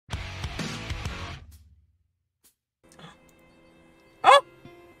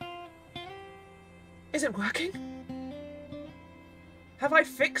Is it working? Have I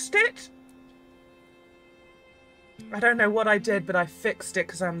fixed it? I don't know what I did, but I fixed it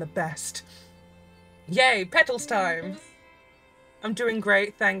because I'm the best. Yay, Petals time! I'm doing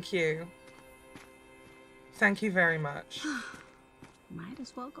great, thank you. Thank you very much. Might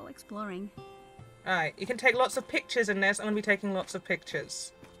as well go exploring. Alright, you can take lots of pictures in this. I'm going to be taking lots of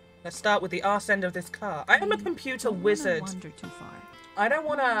pictures. Let's start with the arse end of this car. I am a computer wizard. Wander too far. I don't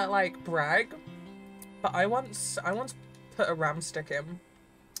want to, like, brag, but I once put a RAM stick in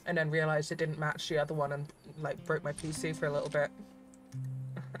and then realised it didn't match the other one and, like, broke my PC for a little bit.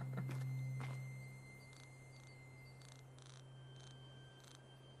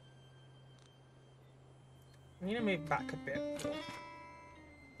 I'm gonna move back a bit.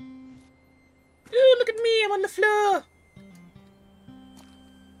 Ooh, look at me, I'm on the floor!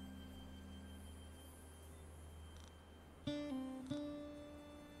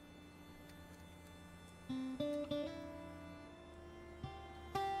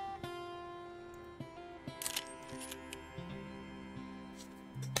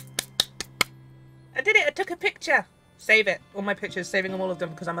 I did it, I took a picture! Save it. All my pictures, saving all of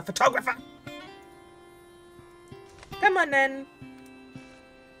them because I'm a photographer! Come on then!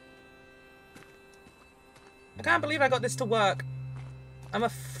 I can't believe I got this to work. I'm a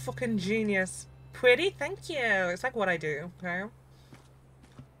fucking genius. Pretty? Thank you. It's like what I do, okay?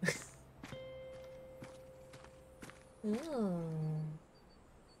 Ooh.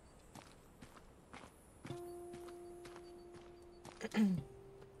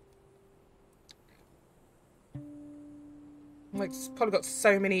 Like, probably got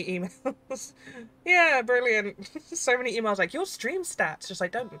so many emails. Yeah, brilliant. So many emails like, your stream stats. Just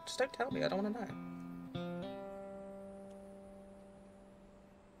like, don't tell me. I don't want to know.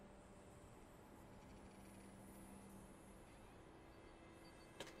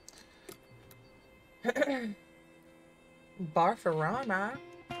 Barfarana.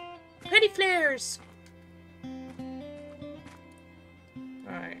 Pretty flares.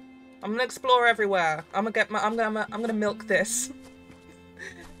 Alright. I'm gonna explore everywhere. I'm gonna milk this.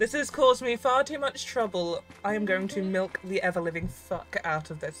 This has caused me far too much trouble. I am going to milk the ever-living fuck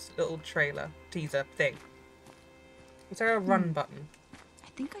out of this little trailer teaser thing. Is there a run button? I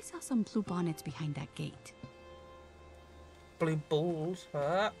think I saw some blue bonnets behind that gate. Blue balls,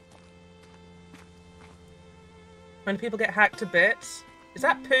 huh? When people get hacked to bits. Is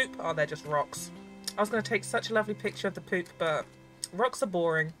that poop? Oh, they're just rocks. I was going to take such a lovely picture of the poop, but rocks are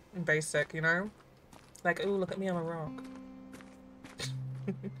boring and basic, you know? Like, ooh, look at me, I'm a rock.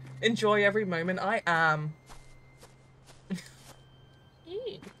 Enjoy every moment. I am.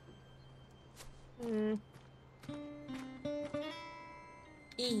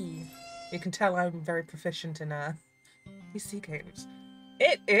 You can tell I'm very proficient in PC games.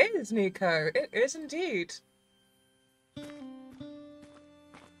 It is, Nico. It is indeed.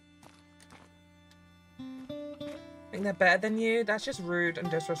 Think they're better than you? That's just rude and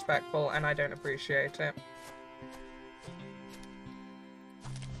disrespectful, and I don't appreciate it.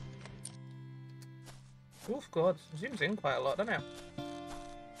 Oof, God, it zooms in quite a lot, doesn't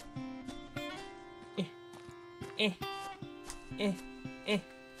it?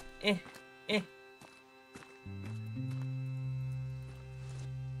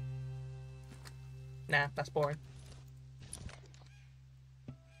 Nah, that's boring.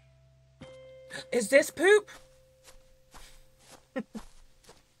 Is this poop?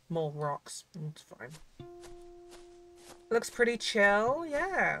 More rocks. It's fine. Looks pretty chill,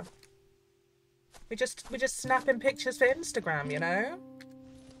 yeah. We just snapping pictures for Instagram, you know?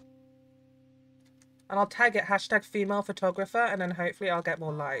 And I'll tag it hashtag female photographer, and then hopefully I'll get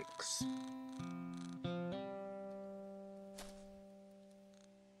more likes.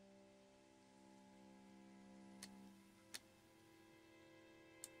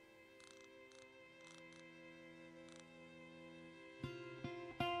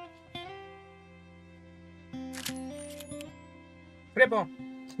 Bon.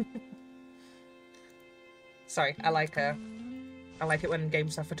 Sorry, I like it when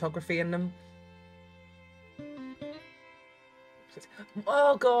games have photography in them.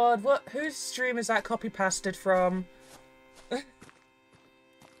 Oh God, whose stream is that copy pasted from?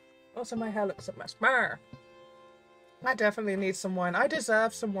 Also, my hair looks a mess. Brr. I definitely need some wine. I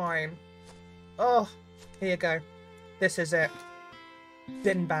deserve some wine. Oh, here you go. This is it.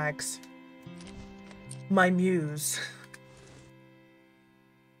 Bin bags. My muse.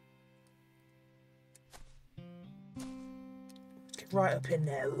 Get right up in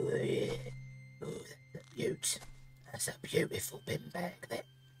there. Oh, that's a beaut. That's a beautiful bin bag there.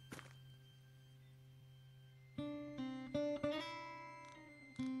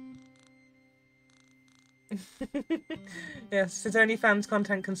 Yes, his OnlyFans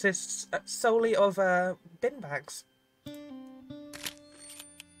content consists solely of bin bags.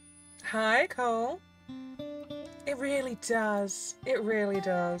 Hi, Cole. It really does. It really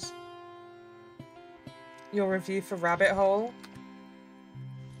does. Your review for Rabbit Hole?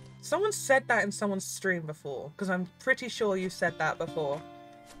 Someone said that in someone's stream before, because I'm pretty sure you said that before.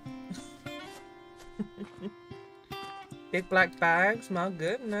 Big black bags, my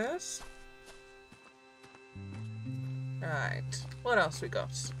goodness. Alright, what else we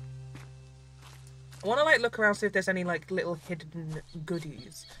got? I want to like look around, see if there's any like little hidden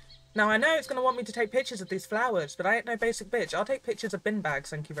goodies. Now I know it's going to want me to take pictures of these flowers, but I ain't no basic bitch. I'll take pictures of bin bags,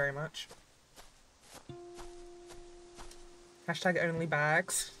 thank you very much. Hashtag only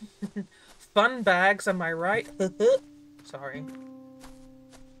bags. Fun bags, am I right? Sorry.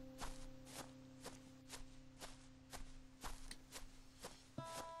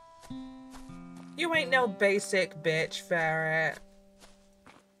 You ain't no basic bitch, ferret.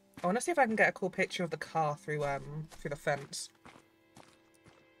 I want to see if I can get a cool picture of the car through the fence.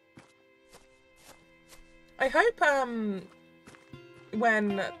 I hope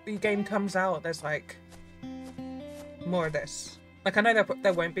when the game comes out, there's like more of this. Like I know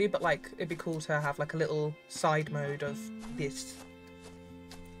there won't be, but like it'd be cool to have like a little side mode of this.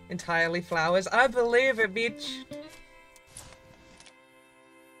 Entirely flowers. I believe it, bitch.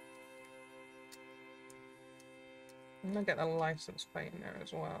 I'm gonna get a license plate in there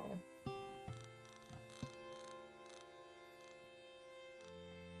as well.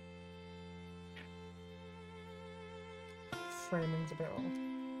 Framing's a bit off.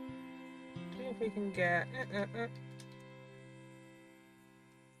 See if we can get...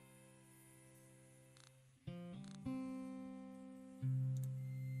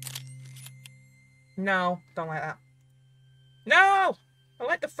 No, don't like that. No! I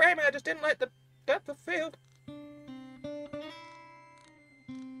like the framing, I just didn't like the depth of field.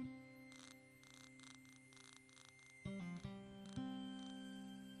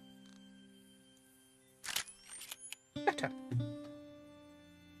 Better.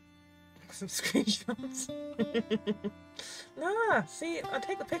 Some screenshots. Nah, see, I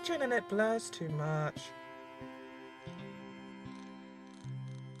take the picture and it blurs too much.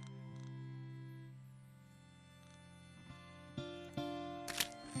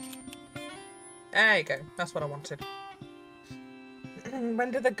 There you go, that's what I wanted. When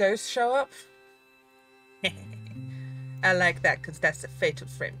did the ghost show up? I like that because that's a Fatal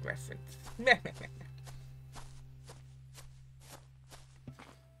Frame reference.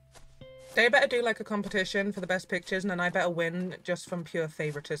 They better do like a competition for the best pictures and then I better win just from pure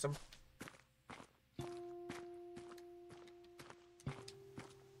favoritism.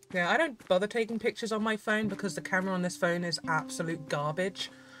 Yeah, I don't bother taking pictures on my phone because the camera on this phone is absolute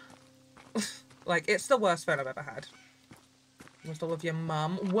garbage. Like, it's the worst phone I've ever had. Almost all of your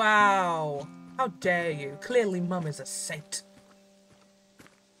mum. Wow! How dare you? Clearly mum is a saint.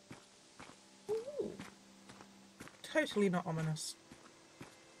 Ooh. Totally not ominous.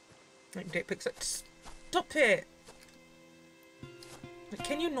 Like dick pics. Stop it! Like,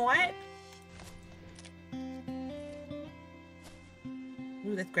 can you not?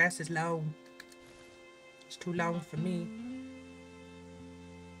 Ooh, that grass is long. It's too long for me.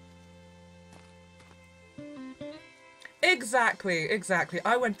 Exactly, exactly.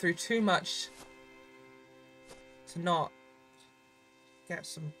 I went through too much to not get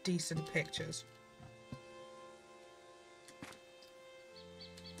some decent pictures.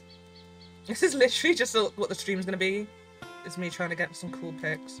 This is literally just what the stream's gonna be. Is me trying to get some cool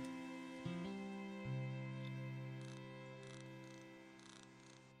pics.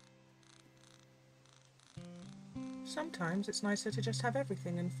 Sometimes it's nicer to just have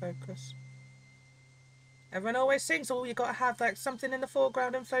everything in focus. Everyone always sings, oh, you gotta have like something in the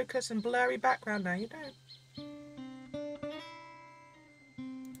foreground in focus and blurry background. Now you don't.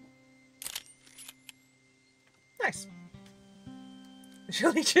 Nice.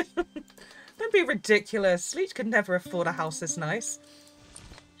 Surely just... Don't be ridiculous. Leech could never afford a house this nice.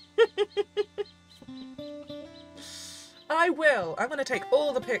 I will. I'm gonna take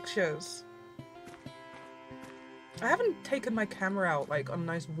all the pictures. I haven't taken my camera out like on a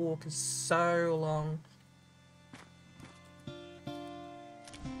nice walk in so long.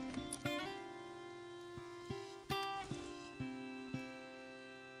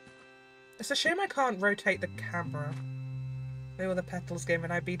 It's a shame I can't rotate the camera. They were the Petals game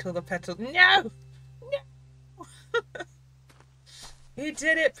and I beat all the Petals. No! No! He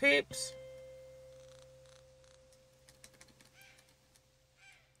did it, peeps!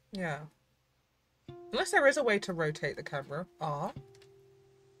 Yeah. Unless there is a way to rotate the camera. R.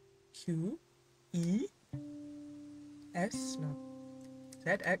 Q. E. S? No.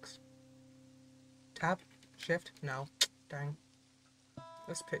 Z, X. Tab? Shift? No. Dang.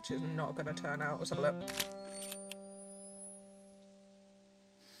 This picture's not gonna turn out. Let's have a look.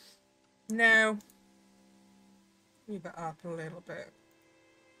 No. Move it up a little bit.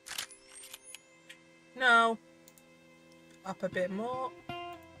 No. Up a bit more.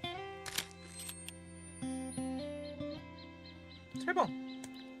 Terrible.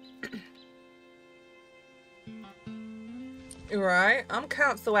 Right, I'm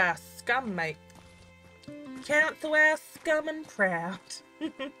Council Ass Scum, mate. Council Ass Scum and proud.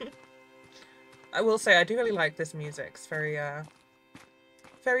 I will say, I do really like this music. It's very,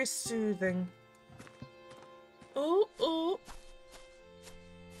 very soothing. Ooh, ooh.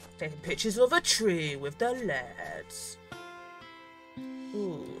 Taking pictures of a tree with the lads.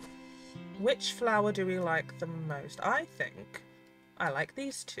 Ooh. Which flower do we like the most? I think I like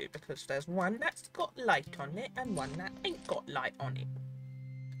these two because there's one that's got light on it and one that ain't got light on it.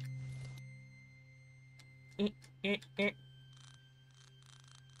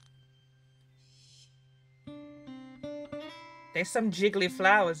 There's some jiggly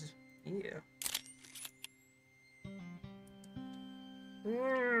flowers. Yeah.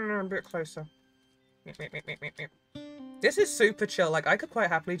 A bit closer. This is super chill. Like, I could quite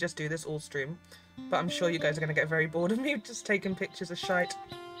happily just do this all stream. But I'm sure you guys are going to get very bored of me just taking pictures of shite.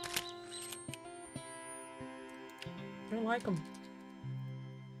 I don't like them.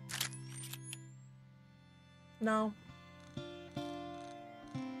 No.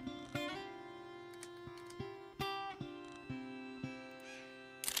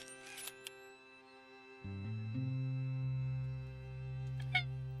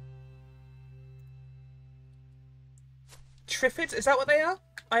 Triffids? Is that what they are?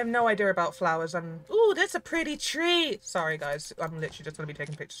 I have no idea about flowers and... Ooh, that's a pretty tree! Sorry, guys. I'm literally just going to be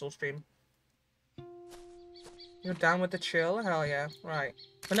taking pictures all stream. You're down with the chill? Hell yeah. Right.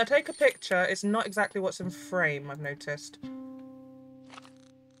 When I take a picture, it's not exactly what's in frame, I've noticed.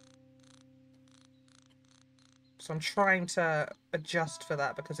 So I'm trying to adjust for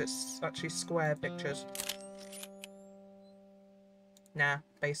that because it's actually square pictures. Nah,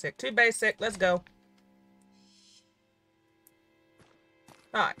 basic. Too basic. Let's go.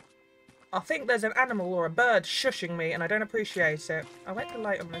 Alright. I think there's an animal or a bird shushing me and I don't appreciate it. I like the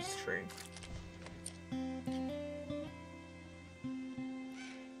light on this tree.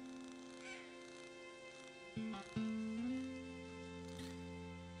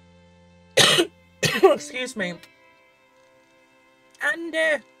 Excuse me. And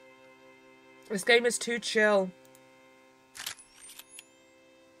this game is too chill.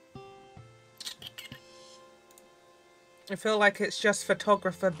 I feel like it's just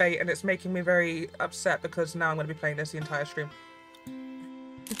photographer bait and it's making me very upset because now I'm going to be playing this the entire stream.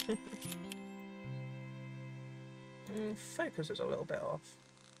 Focus is a little bit off.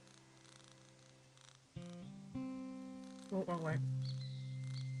 Oh, wrong way.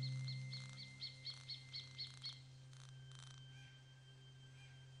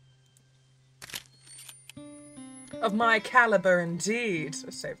 Of my caliber, indeed.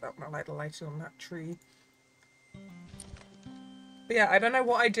 Let's save that when I light the light on that tree. But yeah, I don't know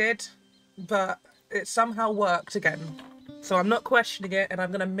what I did, but it somehow worked again. So I'm not questioning it, and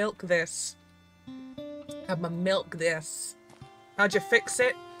I'm gonna milk this. I'm gonna milk this. How'd you fix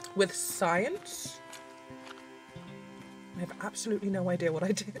it? With science? I have absolutely no idea what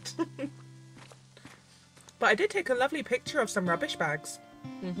I did. But I did take a lovely picture of some rubbish bags.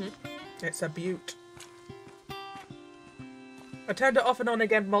 It's a beaut. I turned it off and on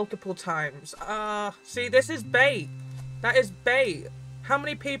again multiple times. See, this is bait. That is bait. How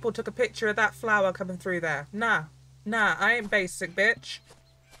many people took a picture of that flower coming through there? Nah. Nah, I ain't basic, bitch.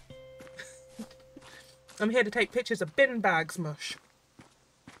 I'm here to take pictures of bin bags, mush.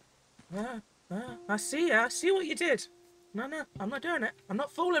 I see what you did. No, I'm not doing it. I'm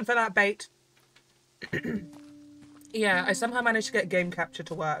not falling for that bait. Yeah, I somehow managed to get game capture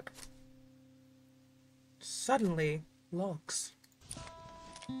to work. Suddenly, logs.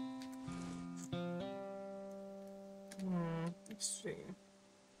 Let's see.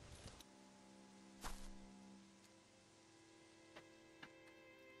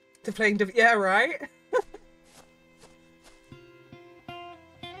 They're playing yeah, right?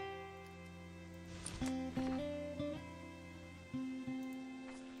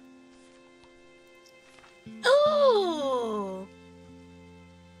 Oh!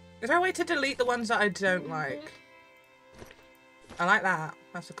 Is there a way to delete the ones that I don't like? I like that.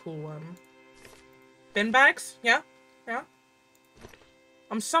 That's a cool one. Bin bags? Yeah? Yeah?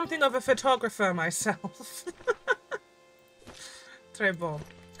 I'm something of a photographer myself. Très bon.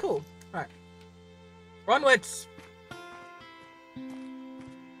 Cool. Right. Onwards.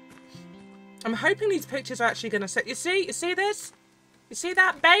 I'm hoping these pictures are actually going to set... You see this? You see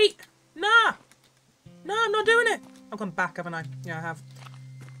that bait? Nah. No, I'm not doing it. I've gone back, haven't I? Yeah, I have.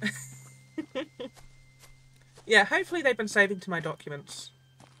 Yeah, hopefully they've been saving to my documents.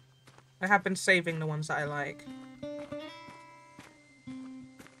 I have been saving the ones that I like.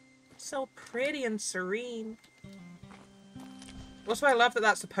 So pretty and serene. Also, I love that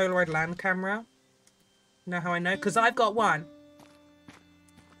that's a Polaroid land camera. You know how I know? Because I've got one.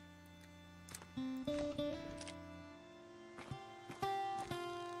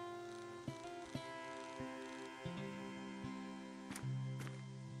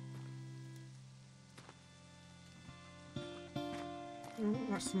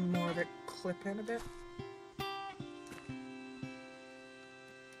 Want some more of it clip in a bit.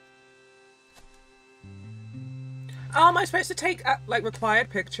 Oh, am I supposed to take, like, required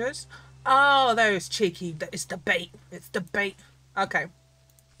pictures? Oh, those cheeky... It's the bait. It's the bait. Okay.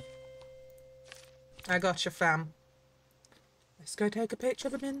 I got you, fam. Let's go take a picture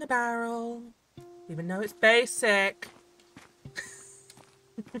of him in the barrel. Even though it's basic.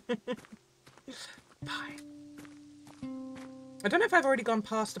 Bye. I don't know if I've already gone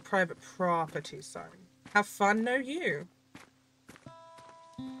past the private property sign. Have fun, no you.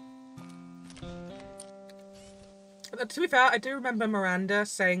 To be fair, I do remember Miranda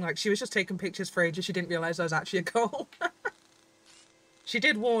saying, like, she was just taking pictures for ages. She didn't realise I was actually a goal. She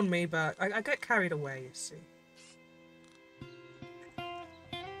did warn me, but I get carried away, you see.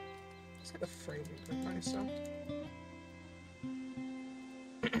 Let's get the frame a bit nicer.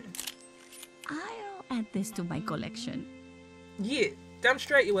 I'll add this to my collection. Yeah, damn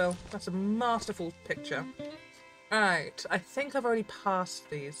straight you will. That's a masterful picture. Alright, I think I've already passed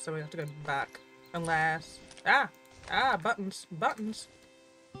these, so we have to go back. Unless... buttons. Buttons.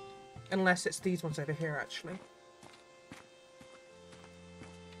 Unless it's these ones over here, actually.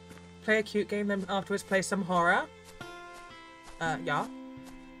 Play a cute game, then afterwards play some horror. Yeah.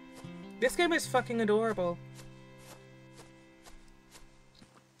 This game is fucking adorable.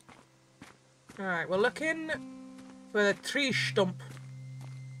 Alright, we're looking for the tree stump.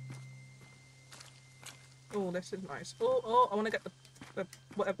 Oh, this is nice. Oh, I want to get the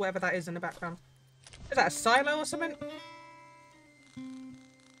whatever that is in the background. Is that a silo or something?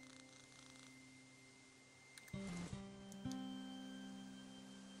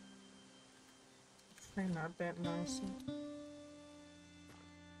 Frame that a bit nicer.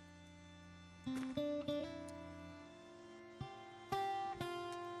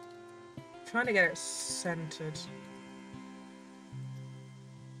 Trying to get it centered.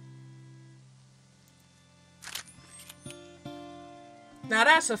 Now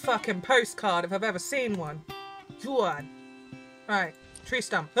that's a fucking postcard if I've ever seen one. God. Alright, tree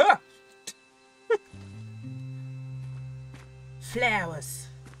stump. Ah! Flowers.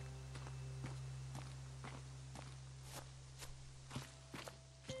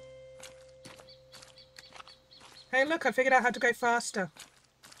 Hey look, I figured out how to go faster.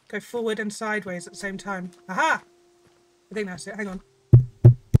 Go forward and sideways at the same time. Aha! I think that's it, hang on.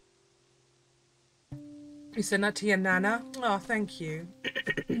 You sent that to your nana? Oh, thank you.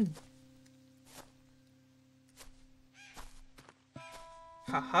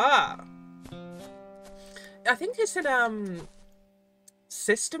 Haha. I think it's in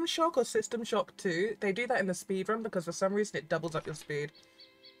System Shock or System Shock 2. They do that in the speedrun because for some reason it doubles up your speed.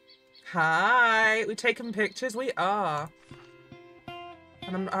 Hi, we taking pictures? We are.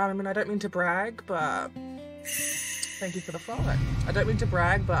 And I mean, I don't mean to brag, but thank you for the follow. I don't mean to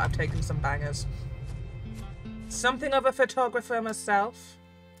brag, but I've taken some bangers. Something of a photographer myself.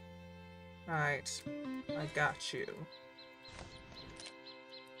 Right, I got you.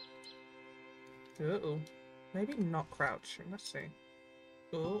 Uh-oh. Maybe not crouching. Let's see.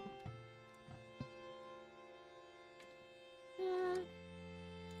 Oh.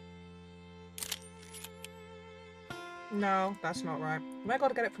 No, that's not right. I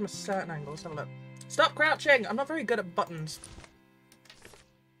gotta get it from a certain angle. Let's have a look. Stop crouching! I'm not very good at buttons.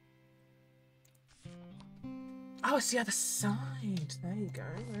 Oh, it's the other side. There you go.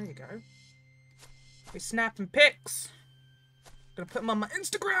 There you go. We're snapping pics. Gonna put them on my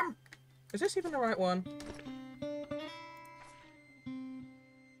Instagram. Is this even the right one?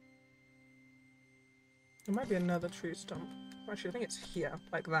 There might be another tree stump. Actually, I think it's here.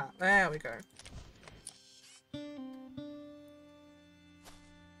 Like that. There we go.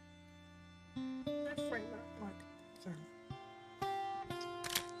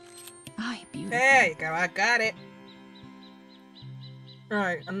 There you go, I got it.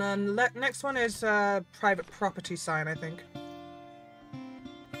 Right, and then next one is private property sign, I think.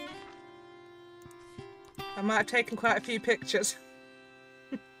 I might have taken quite a few pictures.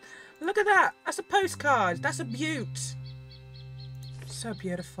 Look at that. That's a postcard. That's a beaut. So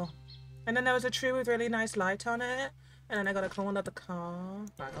beautiful. And then there was a tree with really nice light on it. And then I got a claw under the car.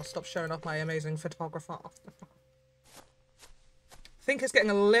 Right, I'll stop showing off my amazing photographer. I think it's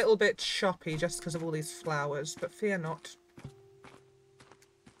getting a little bit choppy just because of all these flowers, but fear not.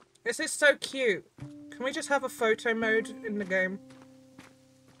 This is so cute. Can we just have a photo mode in the game?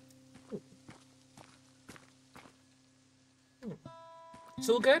 It's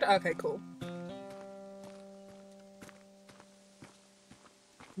all good? Okay, cool.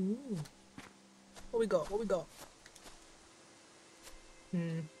 Ooh. What we got? What we got?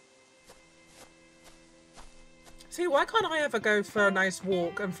 See, why can't I ever go for a nice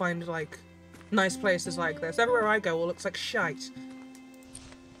walk and find, like, nice places like this? Everywhere I go all looks like shite.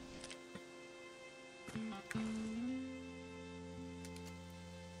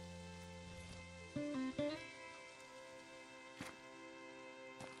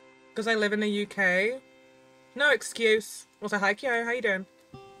 Because I live in the UK? No excuse. Also, hi Kyo, how you doing?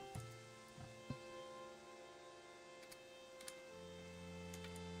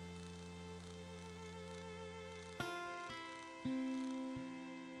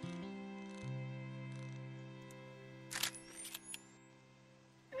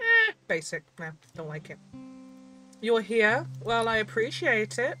 Basic. No, don't like it. You're here? Well, I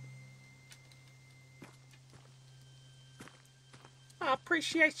appreciate it. I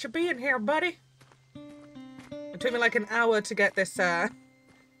appreciate you being here, buddy. It took me like an hour to get this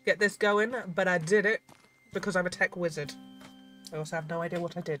going, but I did it because I'm a tech wizard. I also have no idea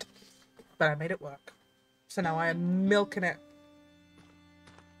what I did, but I made it work. So now I am milking it.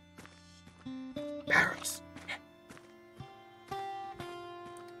 Barrels.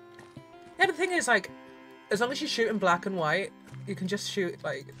 Yeah, the thing is, like, as long as you shoot in black and white, you can just shoot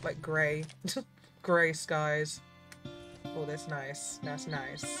like grey, grey skies. Oh, that's nice. That's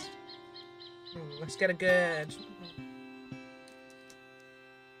nice. Let's get a good.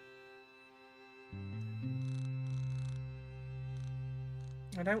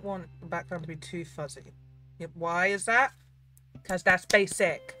 I don't want the background to be too fuzzy. Yep. Why is that? Because that's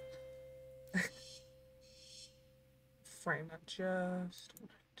basic. Frame that just.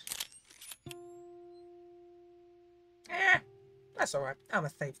 That's alright. I'm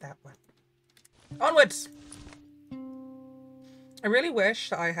gonna save that one. Onwards! I really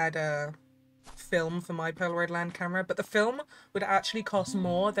wish that I had a film for my Polaroid land camera, but the film would actually cost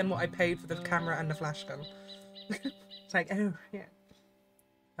more than what I paid for the camera and the flash gun. It's like, oh, yeah.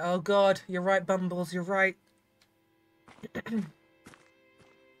 Oh god, you're right, Bumbles, you're right. I'm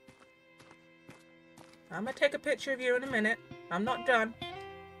gonna take a picture of you in a minute. I'm not done.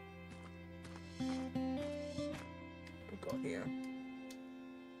 What we got here?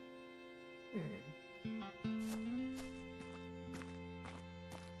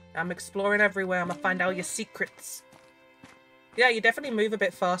 I'm exploring everywhere. I'm gonna find all your secrets. Yeah, you definitely move a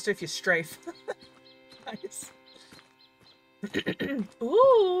bit faster if you strafe. Nice.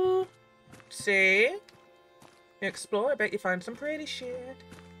 Ooh. See? You explore, I bet you find some pretty shit.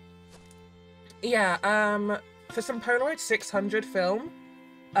 Yeah, for some Polaroid 600 film,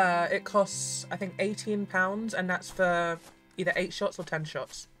 it costs, I think, £18, and that's for either 8 shots or 10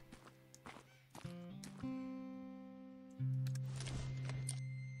 shots.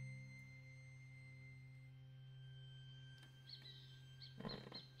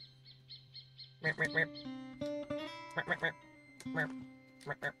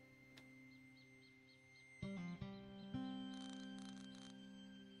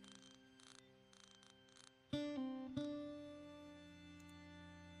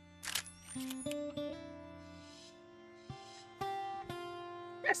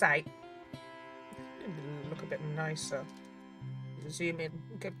 Yes, I look a bit nicer. Zoom in.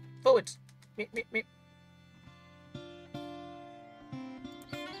 Okay, forward. Meep.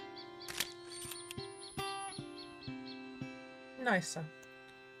 Nicer.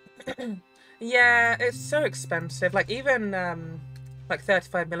 Yeah, it's so expensive. Like even like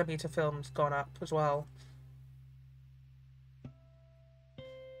 35mm film's gone up as well.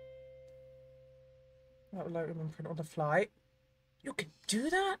 Upload them and print on the fly. You can do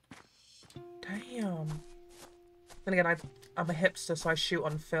that? Damn. Then again, I'm a hipster, so I shoot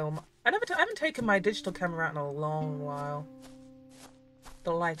on film. I haven't taken my digital camera out in a long while.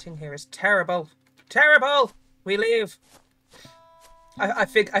 The lighting here is terrible. Terrible! We leave. I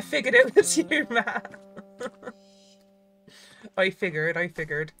figured it was you, Matt. I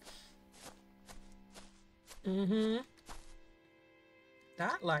figured. Mm-hmm.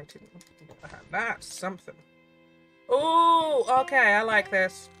 That lighting. That's something. Oh, okay, I like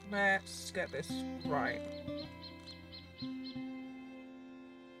this. Let's get this right.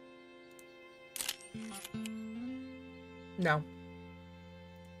 No.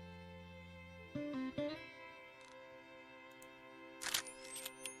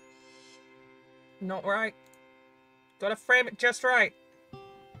 Not right. Gotta frame it just right.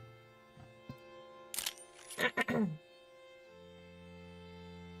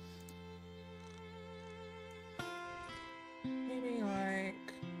 Maybe like...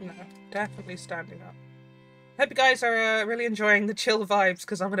 No, definitely standing up. Hope you guys are really enjoying the chill vibes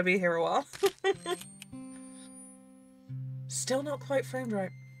because I'm gonna be here a while. Still not quite framed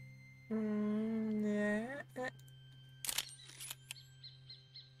right. Yeah.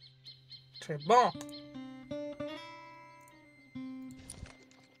 Très bon.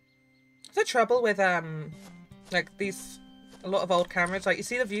 The trouble with like these a lot of old cameras, like you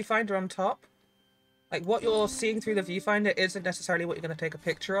see the viewfinder on top, like what you're seeing through the viewfinder isn't necessarily what you're going to take a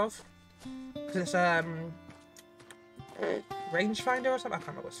picture of, because it's rangefinder or something. I can't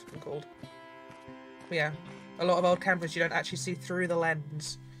remember what it's called. But yeah, a lot of old cameras you don't actually see through the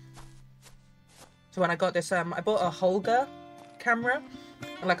lens. So when I got this, I bought a Holga camera,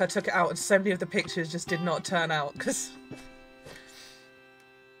 and like I took it out, and so many of the pictures just did not turn out because.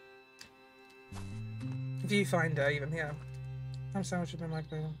 Viewfinder, even, yeah. I'm so much of them like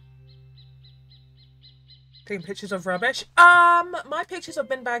that. Taking pictures of rubbish. My pictures of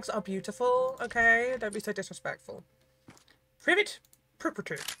bin bags are beautiful, okay? Don't be so disrespectful. Privet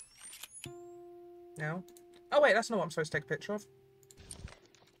property. No. Oh wait, that's not what I'm supposed to take a picture of.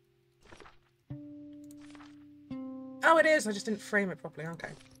 Oh, it is. I just didn't frame it properly.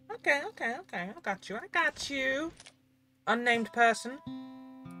 Okay. Okay. I got you. Unnamed person.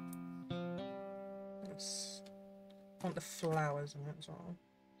 I want the flowers in it as well.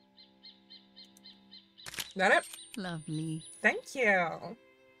 Is that it? Lovely. Thank you.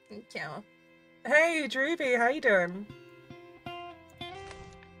 Thank you. Hey, Drewby, how you doing?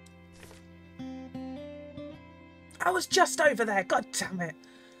 I was just over there. God damn it.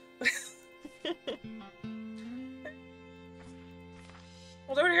 I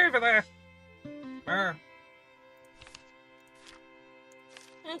was already over there.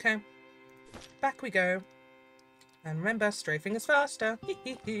 Okay. Back we go. And remember, strafing is faster.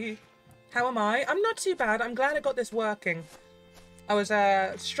 How am I? I'm not too bad. I'm glad I got this working. I was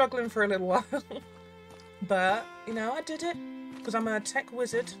struggling for a little while. But, you know, I did it. Because I'm a tech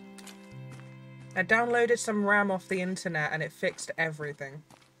wizard. I downloaded some RAM off the internet and it fixed everything.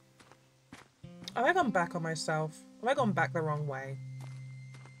 Have I gone back on myself? Have I gone back the wrong way?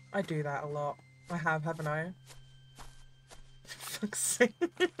 I do that a lot. I have, haven't I? For fuck's sake.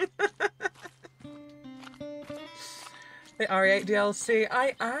 The RE8 DLC.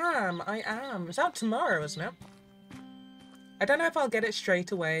 I am. It's out tomorrow, isn't it? I don't know if I'll get it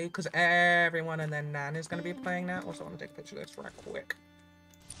straight away because everyone and their nan is going to be playing that. Also, I want to take a picture of this right quick.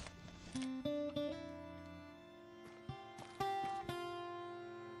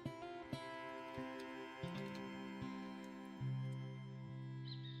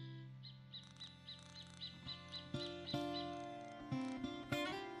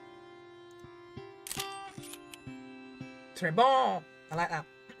 Très bon. I like that.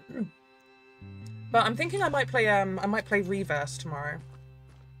 But I'm thinking I might play Reverse tomorrow.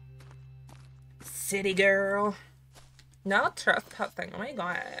 City girl. Not trespassing. Oh my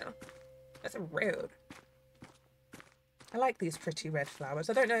god. That's rude. I like these pretty red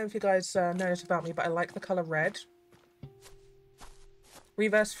flowers. I don't know if you guys know this about me, but I like the colour red.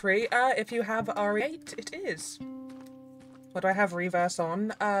 Reverse free. If you have RE8, it is. What do I have Reverse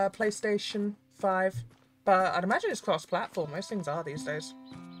on? PlayStation 5. But I'd imagine it's cross-platform. Most things are these days.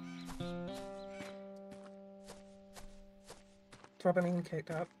 Probably kicked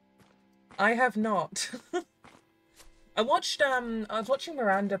up. I have not. I watched, I was watching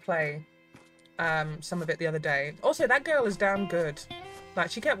Miranda play some of it the other day. Also, that girl is damn good. Like,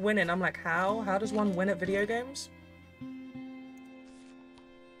 she kept winning. I'm like, how? How does one win at video games?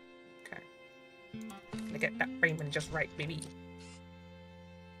 Okay. Gonna get that framing just right, baby.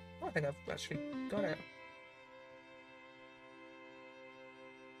 Oh, I think I've actually got it.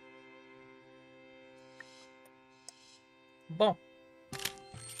 Bon.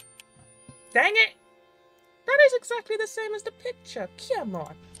 Dang it! That is exactly the same as the picture. Come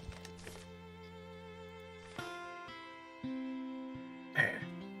on.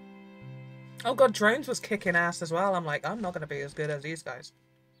 Oh god, Drones was kicking ass as well. I'm like, I'm not gonna be as good as these guys.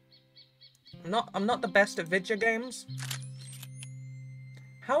 I'm not the best at video games.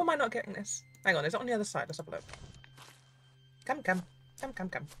 How am I not getting this? Hang on, is it on the other side? Let's have a look. Come.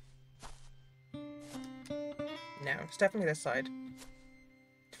 No, it's definitely this side.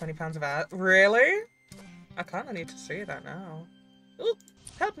 £20 of ad. Really? I kinda need to see that now. Ooh,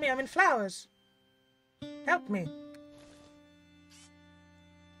 help me, I'm in flowers. Help me.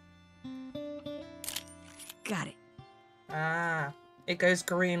 Got it. Ah, it goes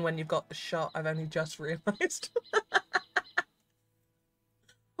green when you've got the shot. I've only just realised.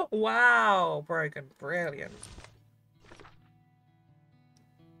 Wow, Brogan, brilliant.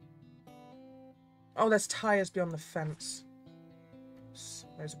 Oh, there's tires beyond the fence.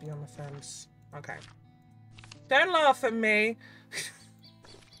 Those are beyond the fence. Okay. Don't laugh at me.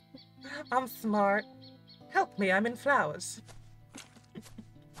 I'm smart. Help me, I'm in flowers.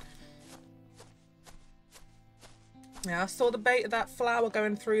 Yeah, I saw the bait of that flower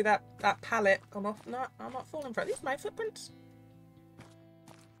going through that pallet. I'm not falling for it. These are my footprints.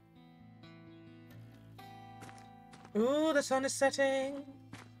 Ooh, the sun is setting.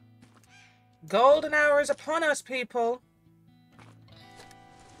 Golden hour is upon us, people.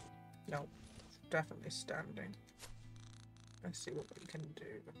 No, definitely standing. Let's see what we can do.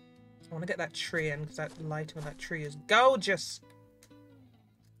 I want to get that tree in because that lighting on that tree is gorgeous.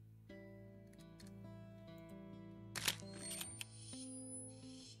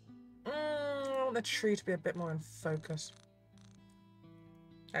 I want the tree to be a bit more in focus.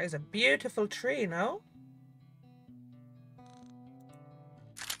 That is a beautiful tree, no?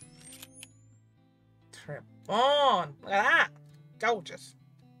 Trip on! Look at that! Gorgeous.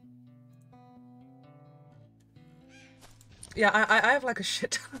 Yeah, I have like a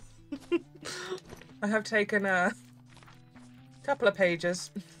shit ton. I have taken a couple of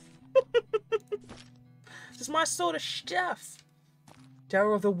pages. This is my sort of stuff.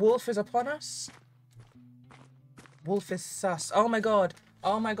 Terror of the wolf is upon us. Wolf is sus. Oh my god.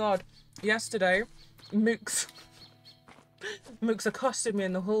 Oh my god. Yesterday, Mooks accosted me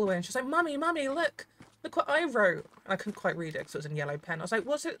in the hallway and she's like, Mummy, look. Look what I wrote. And I couldn't quite read it because it was in yellow pen. I was like,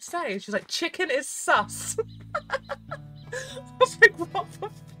 what's it say? She's like, chicken is sus. I was like, what the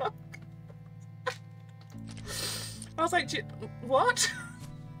fuck? I was like, what?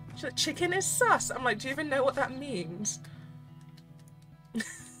 She's like, chicken is sus. I'm like, do you even know what that means?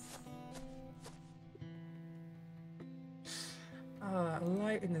 Oh, that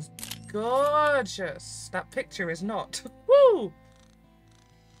lighting is gorgeous. That picture is not. Woo!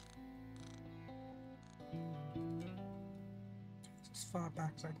 As far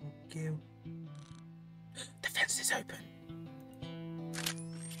back as I can go. The fence is open.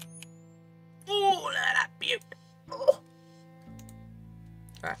 Oh, look at that beauty. Oh.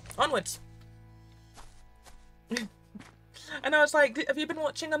 Alright, onwards. And I was like, have you been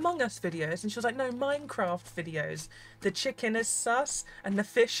watching Among Us videos? And she was like, no, Minecraft videos. The chicken is sus and the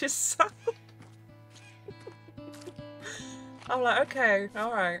fish is sus. I'm like, okay,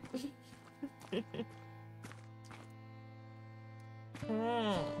 alright.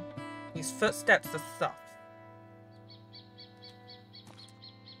 These footsteps are sus.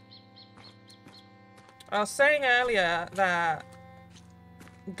 I was saying earlier that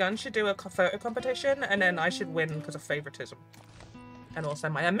Gun should do a photo competition and then I should win because of favoritism. And also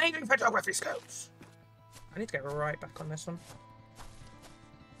my amazing photography skills. I need to get right back on this one.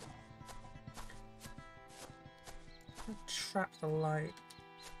 Trap the light.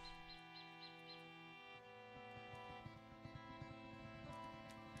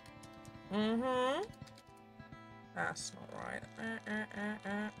 That's not right.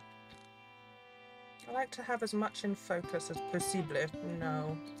 I like to have as much in focus as possible.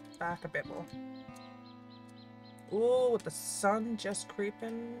 No, back a bit more. Ooh, with the sun just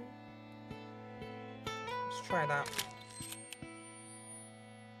creeping. Let's try that.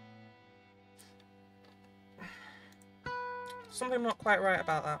 Something not quite right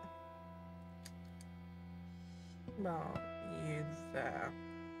about that. About you there.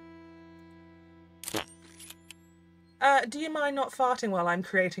 Do you mind not farting while I'm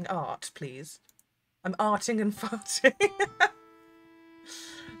creating art, please? I'm arting and farting.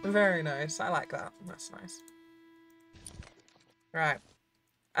 Very nice. I like that. That's nice. Right.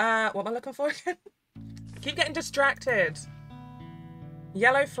 What am I looking for again? Keep getting distracted.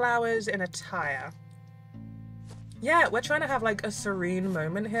 Yellow flowers in a tire. Yeah, we're trying to have like a serene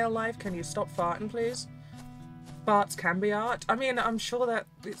moment here, life. Can you stop farting, please? Farts can be art. I mean, I'm sure that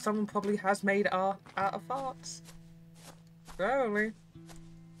someone probably has made art out of farts. Probably.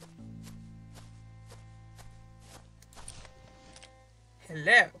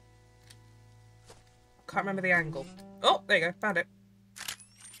 Hello. Can't remember the angle. Oh, there you go. Found it.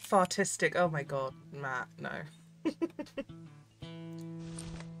 Fartistic. Oh my god. Matt, no.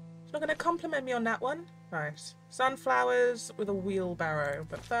 Not gonna compliment me on that one. Right. Sunflowers with a wheelbarrow.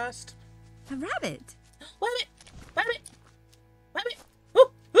 But first... A rabbit. Rabbit! Rabbit! Rabbit! Ooh!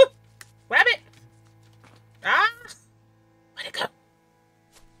 Ooh! Rabbit! Ah! Where'd it go?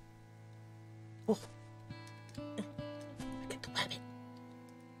 Oh. Get the rabbit.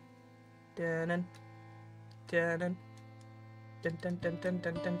 Dun-dun. Dun dun dun dun dun dun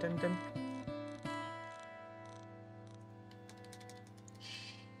dun dun dun dun.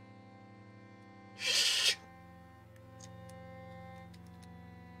 Shh.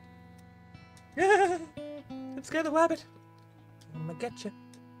 Let's get the rabbit. I'm gonna get you.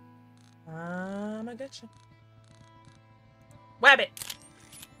 I'm gonna get you. Wabbit!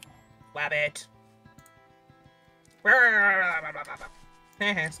 Wabbit!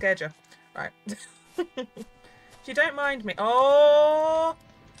 Scared you. Right. If you don't mind me. Oh!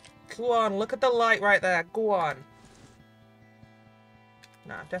 Go on, look at the light right there. Go on.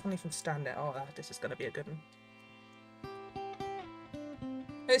 Nah, definitely from standing. Oh, this is gonna be a good one.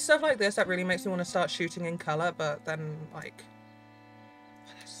 It's stuff like this that really makes me want to start shooting in colour, but then, like...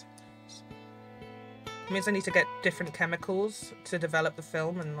 It means I need to get different chemicals to develop the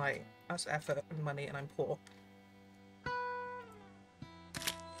film, and, like, that's effort and money, and I'm poor.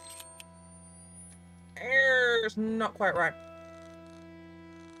 It's not quite right.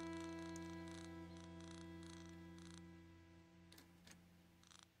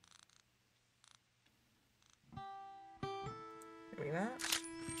 Give me that.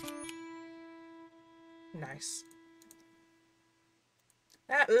 Nice.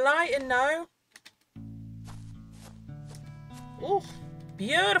 That lighting now. Ooh,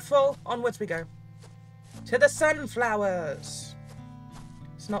 beautiful. Onwards we go. To the sunflowers.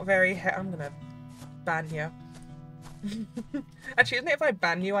 It's not very... I'm gonna ban you. Actually, isn't it if I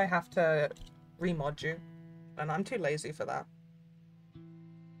ban you, I have to remod you? And I'm too lazy for that.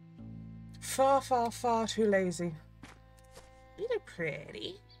 Far, far, far too lazy. You look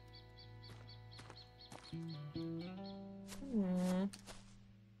pretty. Hmm.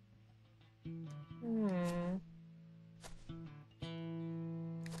 Hmm.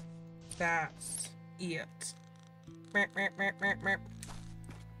 That's it. Meep, meep, meep, meep, meep.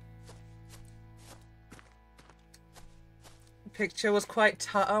 The picture was quite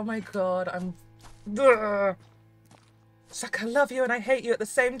tough. Oh my god, I'm... Ugh. It's like I love you and I hate you at the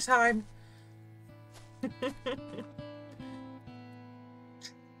same time.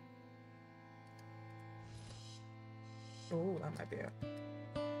 Oh, that might be it.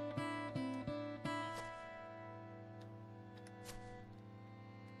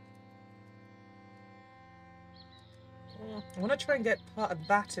 I want to try and get part of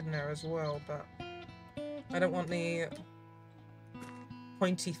that in there as well, but I don't want the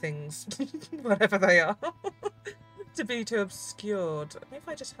pointy things, whatever they are, to be too obscured. Maybe if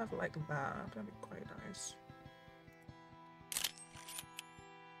I just have it like that, that'd be quite nice.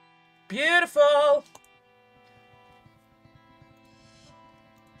 Beautiful!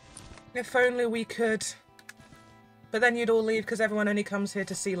 If only we could. But then you'd all leave because everyone only comes here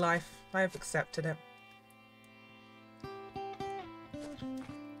to see life. I have accepted it.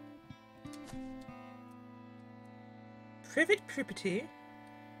 Privet Pripity?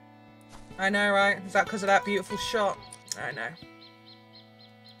 I know, right? Is that because of that beautiful shot? I know.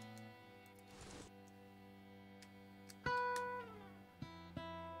 I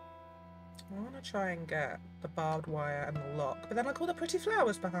want to try and get the barbed wire and the lock, but then like all the pretty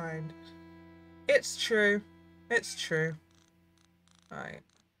flowers behind. It's true. It's true. Right.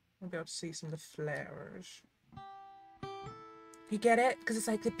 I'll be able to see some of the flowers. You get it? Because it's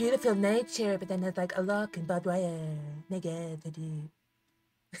like the beautiful nature, but then there's like a lock and barbed wire. Nigga, I do.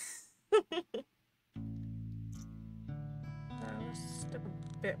 Let's step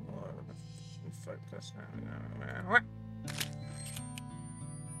a bit more of a focus now.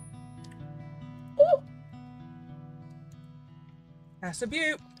 Ooh! That's a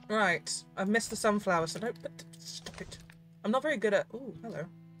beaut. Right. I've missed the sunflower, so don't... Stop it. I'm not very good at... Ooh, hello.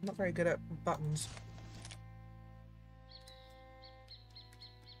 I'm not very good at buttons.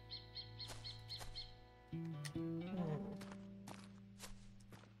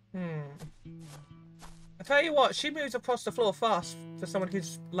 I tell you what, she moves across the floor fast for someone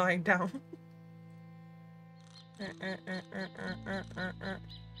who's lying down.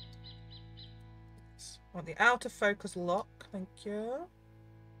 Want the outer focus lock, thank you.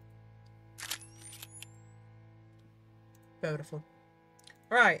 Beautiful.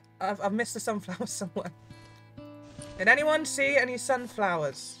 Right, I've missed the sunflowers somewhere. Did anyone see any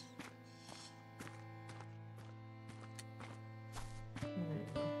sunflowers?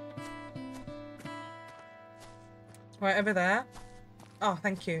 Right over there. Oh,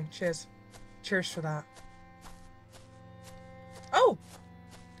 thank you. Cheers. Cheers for that. Oh!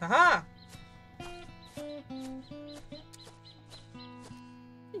 Aha!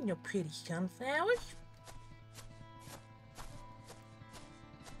 Your pretty sunflowers.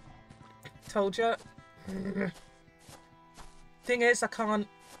 Told you. Thing is, I can't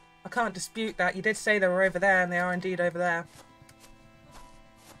I can't dispute that. You did say they were over there, and they are indeed over there.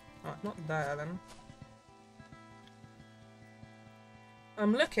 Oh, not there, then.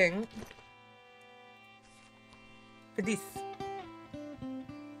 I'm looking for this.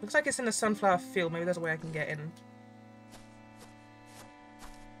 Looks like it's in a sunflower field. Maybe there's a way I can get in.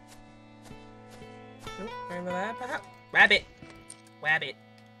 Oh, over there, perhaps? Rabbit! Rabbit.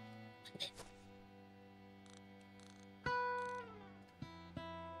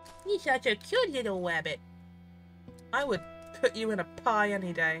 You're such a cute little rabbit. I would put you in a pie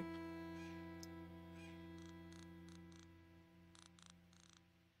any day.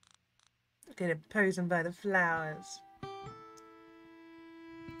 Look at him posing by the flowers.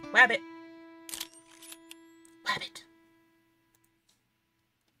 Rabbit. Rabbit.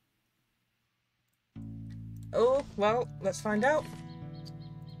 Oh, well, let's find out.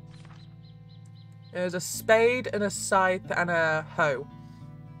 There's a spade and a scythe and a hoe.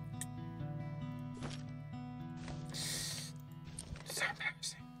 So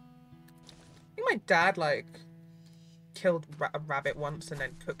embarrassing. I think my dad, like, killed a rabbit once and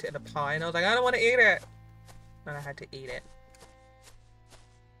then cooked it in a pie, and I was like, I don't want to eat it. And I had to eat it.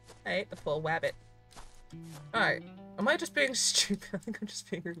 I ate the poor rabbit. Alright. Am I just being stupid? I think I'm just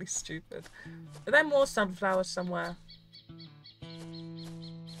being really stupid. Are there more sunflowers somewhere?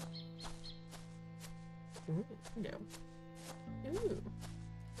 Ooh, no. Ooh.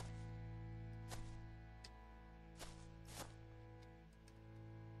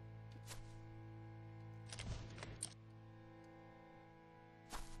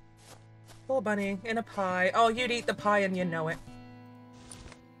 Poor bunny, in a pie. Oh, you'd eat the pie and you know it.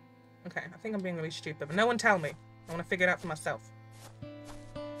 Okay, I think I'm being really stupid, but no one tell me. I want to figure it out for myself.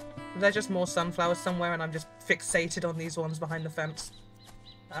 Is there just more sunflowers somewhere and I'm just fixated on these ones behind the fence?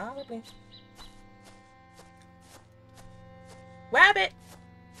 Probably. Rabbit!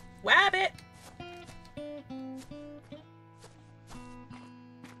 Rabbit!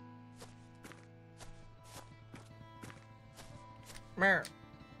 Mer.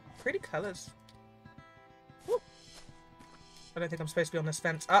 Pretty colours. Woo. I don't think I'm supposed to be on this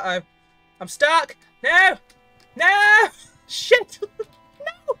fence. Uh-oh. I'm stuck! No! No! Shit!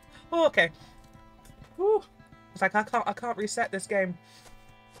 No! Oh, okay. Woo. It's like I can't reset this game.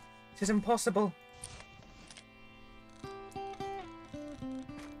 This is impossible.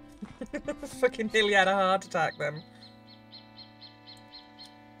 Fucking nearly had a heart attack then.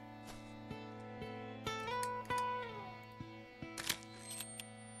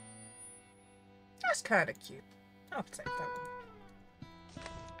 That's kind of cute. I'll take that one.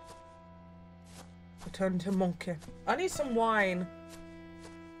 Return to monkey. I need some wine.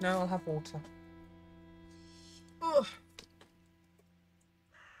 No, I'll have water. Ugh.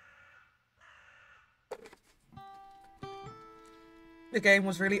 The game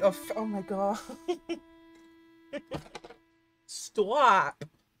was really off. Oh my god. Stop.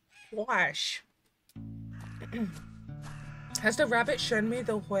 Wash. Has the rabbit shown me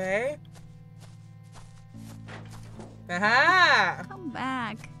the way? Aha! Come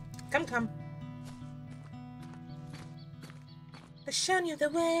back. Come, come. I've shown you the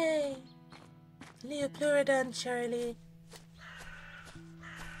way. Leo Pleurodon, Charlie.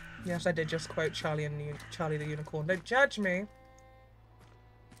 Yes, I did just quote Charlie and Charlie the Unicorn. Don't judge me.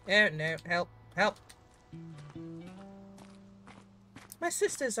 Oh no, help, help. My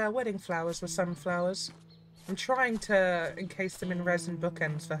sister's wedding flowers were sunflowers. I'm trying to encase them in resin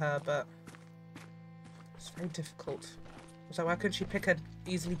bookends for her, but it's very difficult. So why couldn't she pick an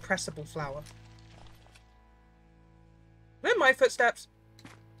easily pressable flower? They're my footsteps.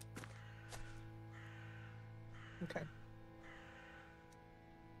 Okay.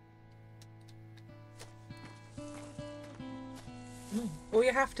 All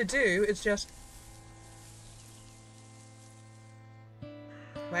you have to do is just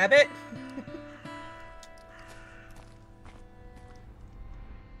rabbit.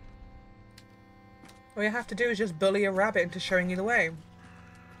 All you have to do is just bully a rabbit into showing you the way.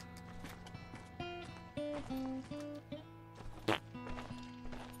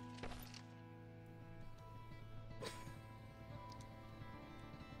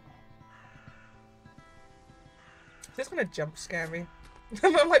 Is this gonna jump scare me?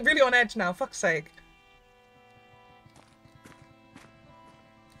 I'm like really on edge now, fuck's sake.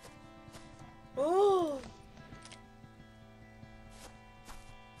 Ooh.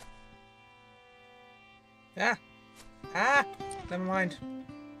 Ah. Ah. Never mind.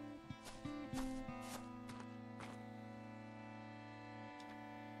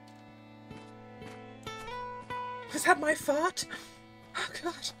 Was that my fart? Oh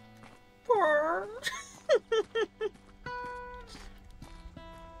god. Poor.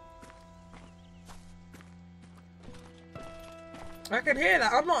 I can hear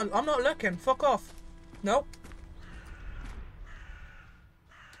that. I'm not looking. Fuck off. Nope.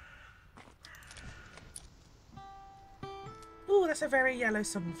 Ooh, that's a very yellow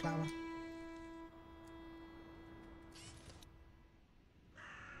sunflower.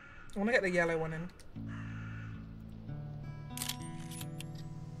 I want to get the yellow one in.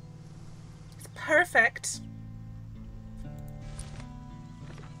 It's perfect.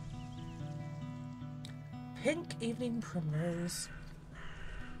 Pink evening primrose.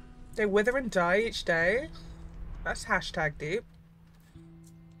 They wither and die each day. That's hashtag deep.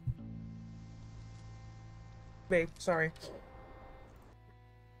 Wait, sorry.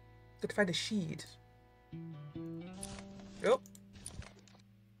 Good to find a sheet. Oh.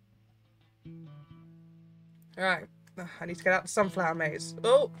 Alright. I need to get out the sunflower maze.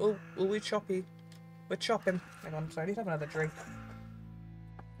 Oh, we're choppy. We're chopping. Hang on, sorry, I need to have another drink.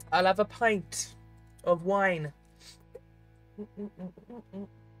 I'll have a pint of wine.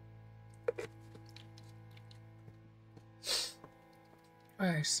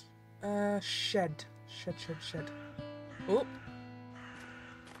 Right. Shed. Shed. Oh.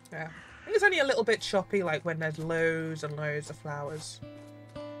 Yeah. I think it's only a little bit choppy, like when there's loads and loads of flowers.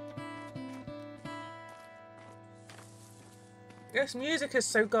 This music is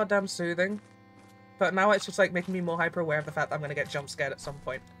so goddamn soothing. But now it's just like making me more hyper aware of the fact that I'm gonna get jump scared at some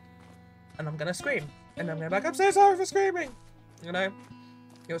point. And I'm gonna scream. And I'm gonna be like, I'm so sorry for screaming! You know?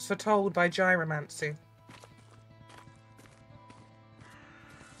 It was foretold by gyromancy.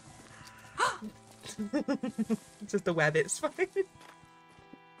 Just the web, it's fine.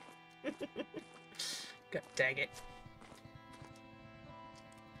 God dang it.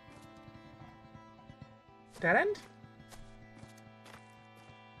 Dead end?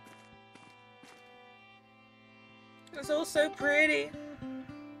 It's all so pretty.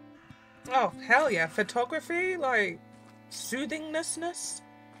 Oh, hell yeah. Photography, like, soothingness.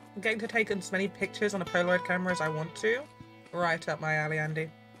 I'm getting to take as many pictures on a Polaroid camera as I want to. Right up my alley, Andy.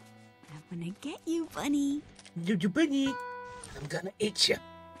 I'm gonna get you, bunny. You bunny. I'm gonna eat you.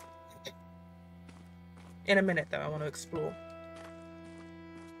 In a minute, though, I want to explore.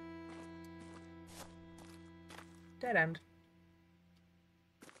 Dead end.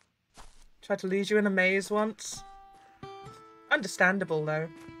 Tried to lose you in a maze once. Understandable, though.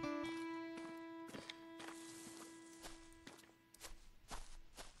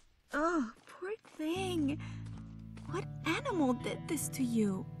 Oh, poor thing. What animal did this to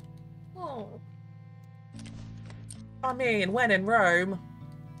you? Oh. I mean, when in Rome.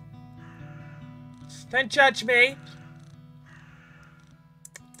 Don't judge me.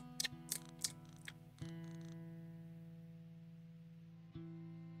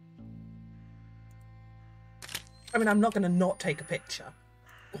 I mean, I'm not going to not take a picture.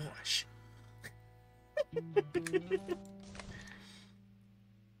 Gosh.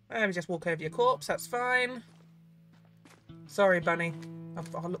 Let me just walk over your corpse, that's fine. Sorry, bunny.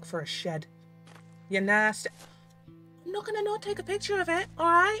 I'll look for a shed. You're nasty. I'm not going to not take a picture of it,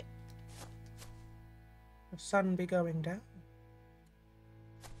 alright? The sun be going down.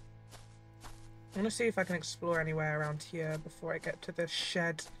 I want to see if I can explore anywhere around here before I get to this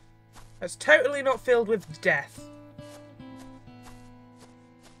shed. That's totally not filled with death.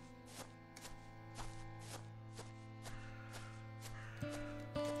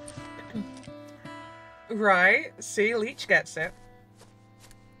 Right, see, Leech gets it.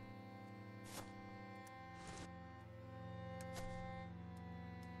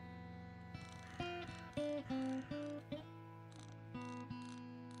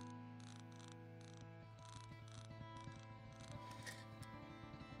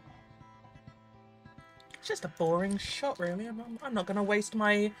 It's just a boring shot, really. I'm not going to waste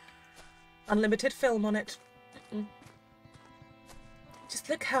my unlimited film on it. Just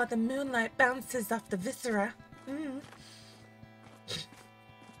look how the moonlight bounces off the viscera.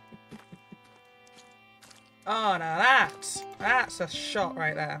 Oh, now that's a shot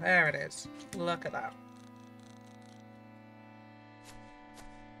right there. There it is. Look at that.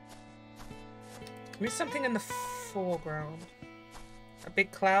 Maybe something in the foreground. A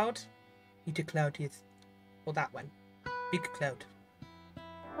big cloud? You do cloud, yes. Or that one. Big cloud.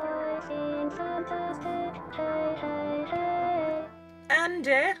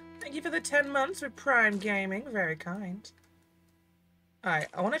 Andy, thank you for the 10 months with Prime Gaming. Very kind. Alright,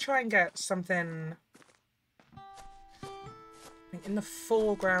 I want to try and get something in the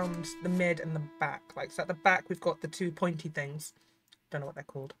foreground, the mid, and the back. Like, so at the back we've got the two pointy things. Don't know what they're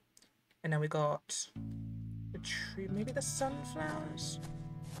called. And then we got the tree, maybe the sunflowers?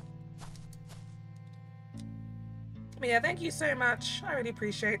 But yeah, thank you so much. I really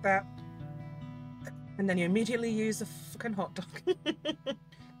appreciate that. And then you immediately use the fucking hot dog.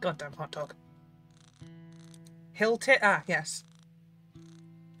 Goddamn hot dog. Hilt it? Ah, yes.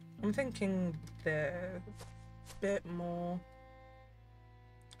 I'm thinking there a bit more.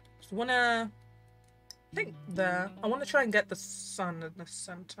 Just wanna think there. I wanna try and get the sun in the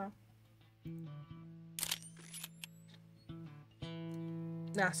center.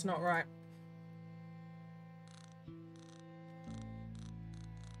 That's not right.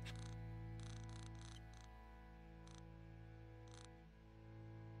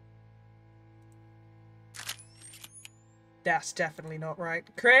 That's definitely not right.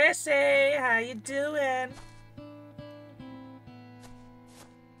 Chrissy, how you doing?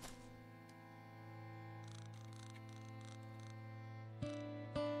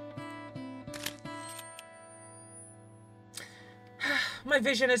 My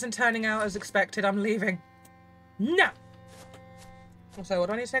vision isn't turning out as expected. I'm leaving. No! So what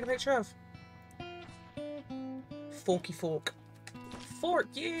do I need to take a picture of? Forky fork. Fork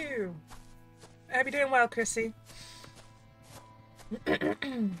you! I hope you're doing well, Chrissy.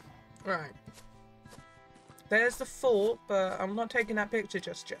 Right. There's the fort, but I'm not taking that picture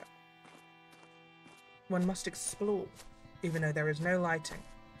just yet. One must explore, even though there is no lighting.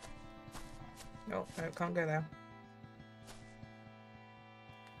 Oh, no, can't go there.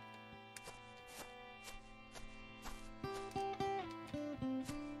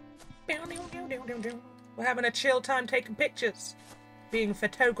 We're having a chill time taking pictures. Being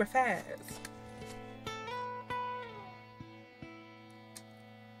photographers.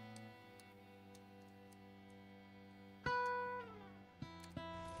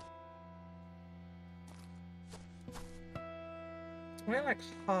 We're like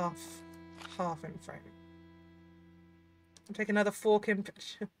half in frame. I'll take another fork in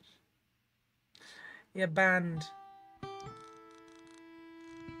picture. You're banned.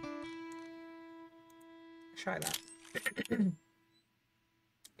 Try that.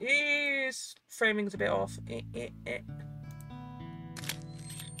 Yes, framing's a bit off.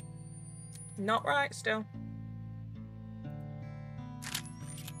 Not right still.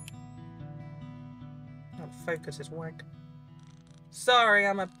 Oh, focus is wank. Sorry,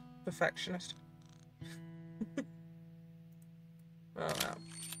 I'm a perfectionist. Oh well.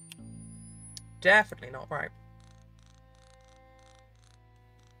 Definitely not right.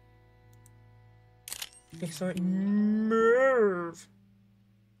 Okay, so move.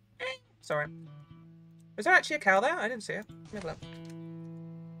 Sorry. Was there actually a cow there? I didn't see it. Let me have a look.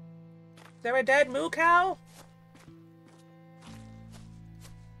 Is there a dead moo cow?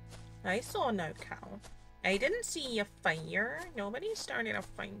 I saw no cow. I didn't see a fire. Nobody started a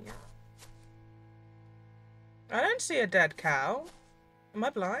fire. I don't see a dead cow. Am I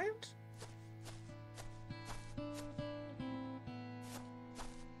blind?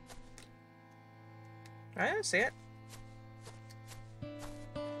 I don't see it.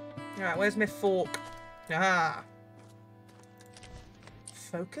 Alright, where's my fork? Ah.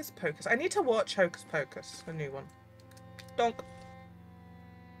 Focus Pocus. I need to watch Hocus Pocus, a new one. Donk.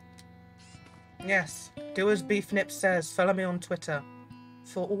 Yes, do as Beef Nip says. Follow me on Twitter.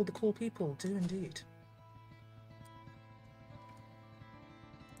 For all the cool people, do indeed.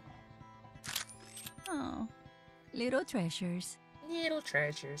 Oh, little treasures. Little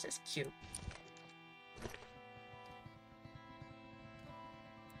treasures. It's cute.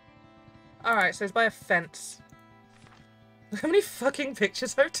 Alright, so it's by a fence. Look how many fucking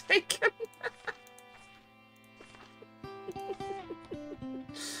pictures I've taken.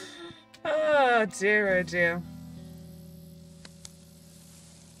 Oh dear, oh dear.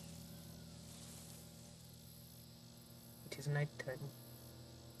 It is night time.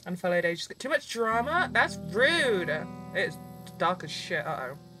 Unfollowed age. Too much drama? That's rude. It's dark as shit.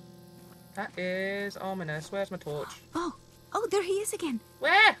 Uh-oh. That is ominous. Where's my torch? Oh, there he is again.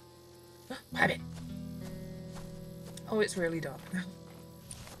 Where? Rabbit. Oh, it's really dark now.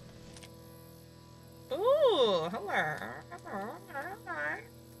 Ooh, hello. Hi.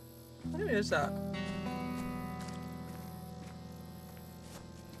 Who is that?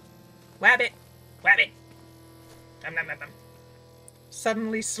 Wabbit! Wabbit! Nom nom nom nom.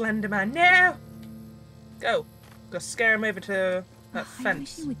 Suddenly Slenderman. No! Go. Go scare him over to that fence. I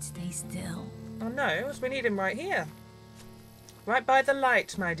wish he would stay still. Oh no, we need him right here. Right by the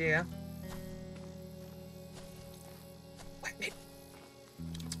light, my dear. Wabbit.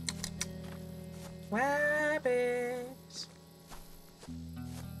 Wabbit.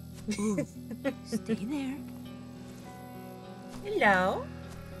 Ooh, stay there. Hello?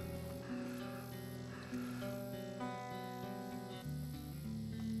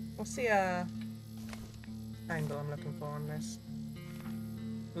 What's the angle I'm looking for on this?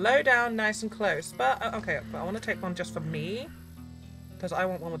 Low down, nice and close. But, okay, but I want to take one just for me. Because I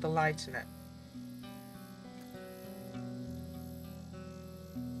want one with the light in it.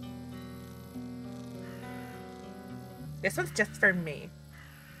 This one's just for me.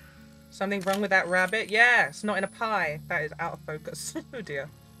 Something wrong with that rabbit? Yeah, it's not in a pie. That is out of focus. Oh dear.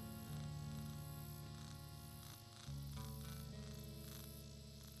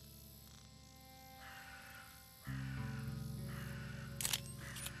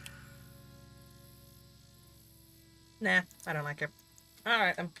 Nah, I don't like it.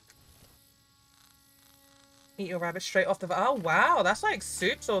 Alright then. Eat your rabbit straight off the... Oh wow, that's like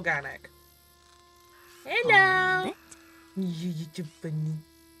soup's organic. Hello! You too funny.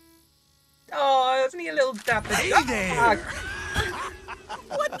 Oh, isn't he a little dapper? Hey there!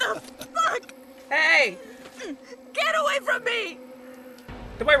 What the fuck? Hey! Get away from me!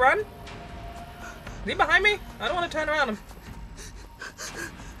 Do I run? Is he behind me? I don't want to turn around him.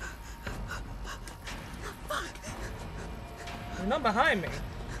 He's not behind me.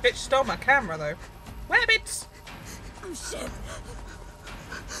 Bitch stole my camera though. Rabbits! Oh shit.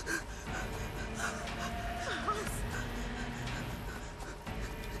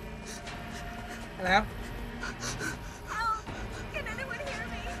 Hello? Help! Can anyone hear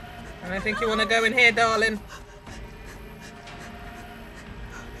me? I don't think you want to go in here, darling.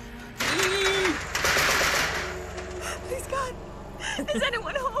 Please God! Is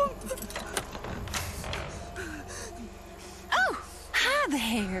anyone home? Oh, hi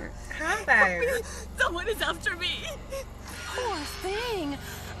there. Hello. Someone is after me! Poor thing.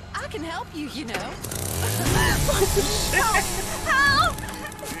 I can help you, you know. Help!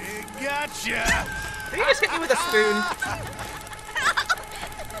 Gotcha! Did he just hit me with a spoon?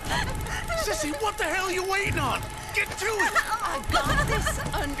 Sissy, what the hell are you waiting on? Get to it! I got this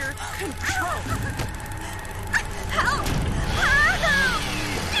under control. Help!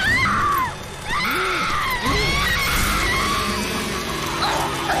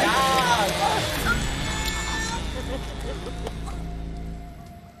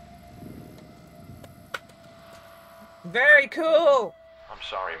 Very cool. I'm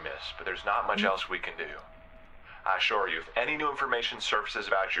sorry, miss, but there's not much else we can do. I assure you, if any new information surfaces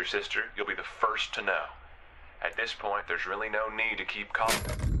about your sister, you'll be the first to know. At this point, there's really no need to keep calling.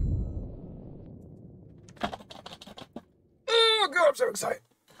 Oh god, I'm so excited.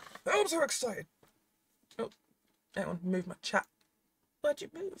 I'm so excited. Oh, I want to move my chat. Why'd you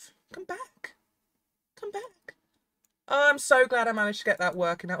move? Come back. Come back. Oh, I'm so glad I managed to get that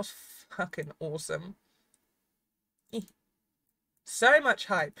working. That was fucking awesome. So much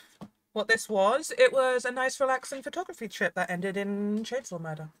hype. What this was, it was a nice relaxing photography trip that ended in chainsaw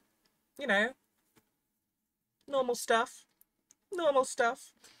murder. You know, normal stuff. Normal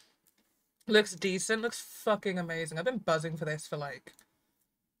stuff. Looks decent, looks fucking amazing. I've been buzzing for this for like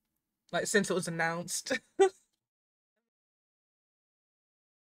since it was announced.